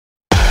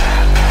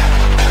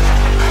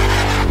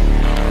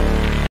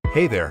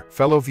Hey there,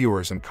 fellow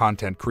viewers and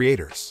content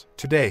creators.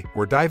 Today,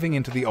 we're diving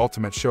into the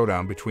ultimate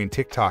showdown between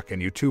TikTok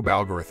and YouTube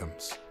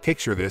algorithms.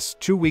 Picture this,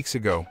 2 weeks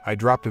ago, I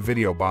dropped a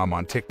video bomb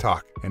on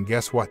TikTok, and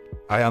guess what?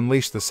 I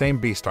unleashed the same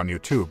beast on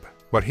YouTube.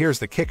 But here's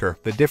the kicker,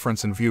 the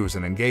difference in views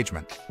and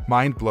engagement.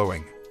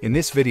 Mind-blowing. In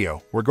this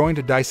video, we're going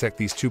to dissect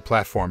these two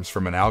platforms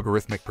from an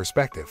algorithmic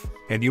perspective.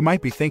 And you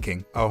might be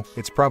thinking, oh,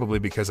 it's probably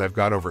because I've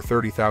got over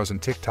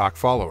 30,000 TikTok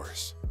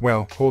followers.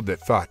 Well, hold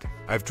that thought.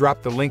 I've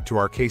dropped the link to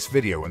our case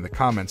video in the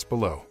comments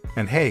below.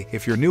 And hey,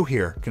 if you're new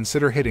here,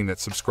 consider hitting that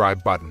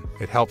subscribe button.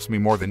 It helps me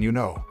more than you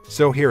know.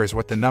 So here is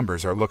what the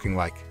numbers are looking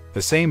like.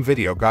 The same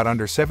video got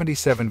under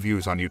 77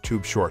 views on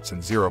YouTube Shorts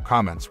and 0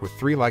 comments with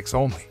 3 likes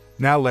only.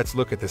 Now let's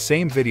look at the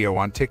same video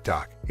on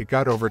TikTok. It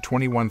got over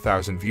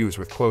 21,000 views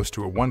with close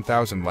to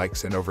 1,000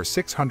 likes and over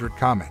 600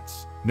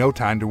 comments. No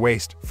time to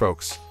waste,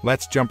 folks.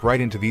 Let's jump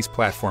right into these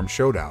platform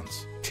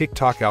showdowns.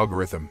 TikTok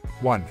algorithm.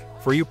 1.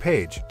 For You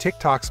page.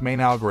 TikTok's main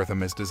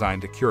algorithm is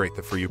designed to curate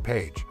the For You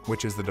page,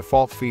 which is the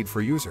default feed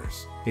for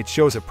users. It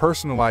shows a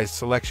personalized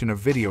selection of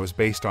videos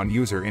based on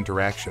user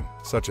interaction,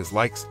 such as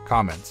likes,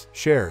 comments,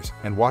 shares,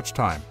 and watch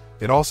time.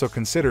 It also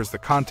considers the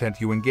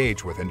content you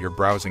engage with and your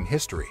browsing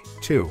history.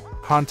 2.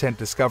 Content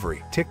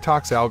discovery.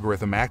 TikTok's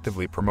algorithm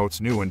actively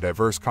promotes new and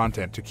diverse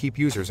content to keep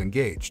users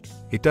engaged.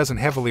 It doesn't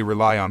heavily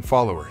rely on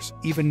followers.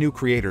 Even new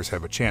creators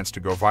have a chance to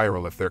go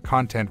viral if their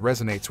content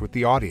resonates with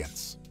the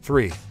audience.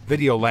 3.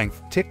 Video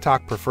length.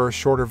 TikTok prefers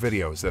shorter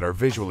videos that are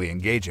visually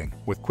engaging,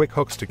 with quick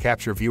hooks to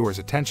capture viewers'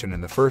 attention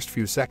in the first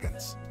few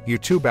seconds.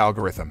 YouTube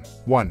algorithm.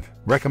 1.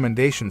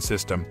 Recommendation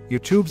system.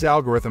 YouTube's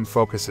algorithm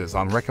focuses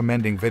on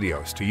recommending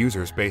videos to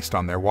users based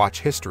on their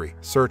watch history,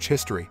 search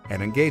history,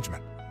 and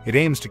engagement. It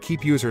aims to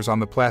keep users on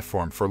the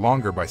platform for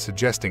longer by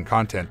suggesting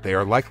content they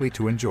are likely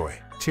to enjoy.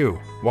 2.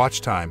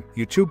 Watch time.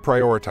 YouTube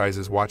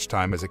prioritizes watch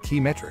time as a key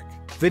metric.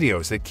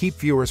 Videos that keep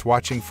viewers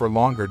watching for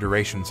longer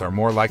durations are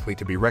more likely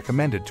to be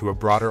recommended to a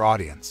broader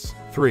audience.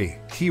 3.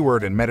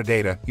 Keyword and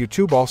metadata.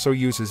 YouTube also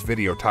uses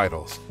video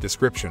titles,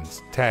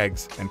 descriptions,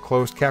 tags, and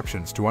closed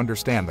captions to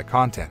understand the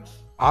content.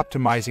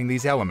 Optimizing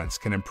these elements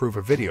can improve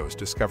a video's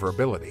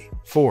discoverability.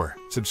 4.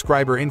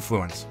 Subscriber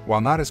influence. While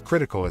not as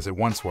critical as it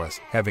once was,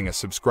 having a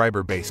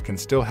subscriber base can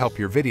still help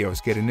your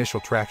videos get initial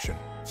traction.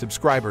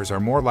 Subscribers are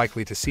more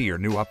likely to see your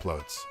new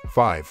uploads.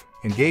 5.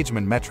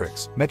 Engagement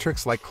metrics.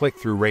 Metrics like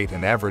click-through rate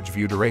and average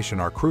view duration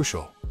are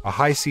crucial. A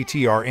high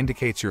CTR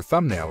indicates your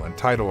thumbnail and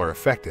title are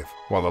effective,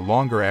 while a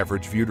longer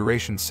average view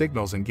duration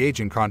signals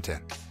engaging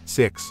content.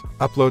 6.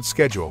 Upload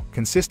schedule.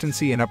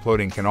 Consistency in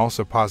uploading can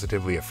also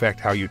positively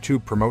affect how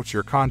YouTube promotes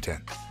your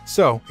content.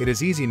 So, it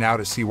is easy now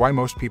to see why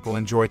most people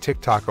enjoy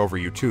TikTok over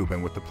YouTube,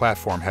 and with the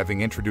platform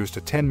having introduced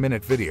a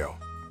 10-minute video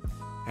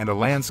and a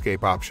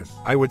landscape option,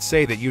 I would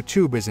say that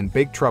YouTube is in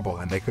big trouble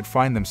and they could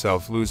find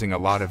themselves losing a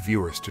lot of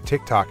viewers to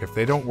TikTok if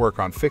they don't work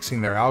on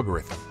fixing their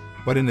algorithm.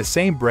 But in the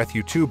same breath,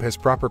 YouTube has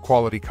proper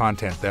quality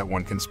content that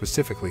one can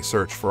specifically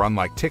search for,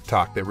 unlike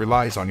TikTok that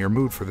relies on your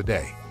mood for the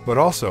day. But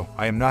also,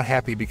 I am not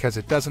happy because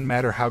it doesn't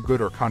matter how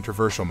good or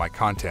controversial my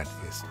content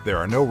is. There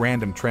are no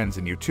random trends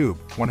in YouTube.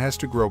 One has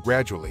to grow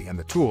gradually, and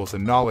the tools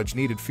and knowledge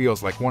needed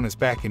feels like one is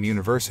back in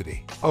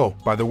university. Oh,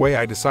 by the way,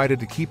 I decided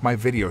to keep my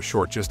video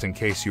short just in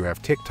case you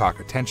have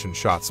TikTok attention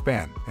shot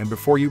span. And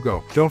before you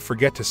go, don't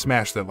forget to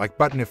smash that like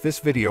button if this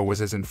video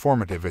was as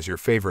informative as your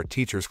favorite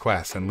teacher's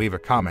class, and leave a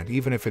comment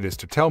even if it is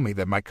to tell me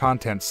that my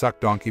content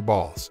sucked donkey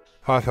balls.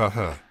 Ha ha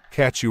ha.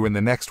 Catch you in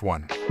the next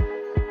one.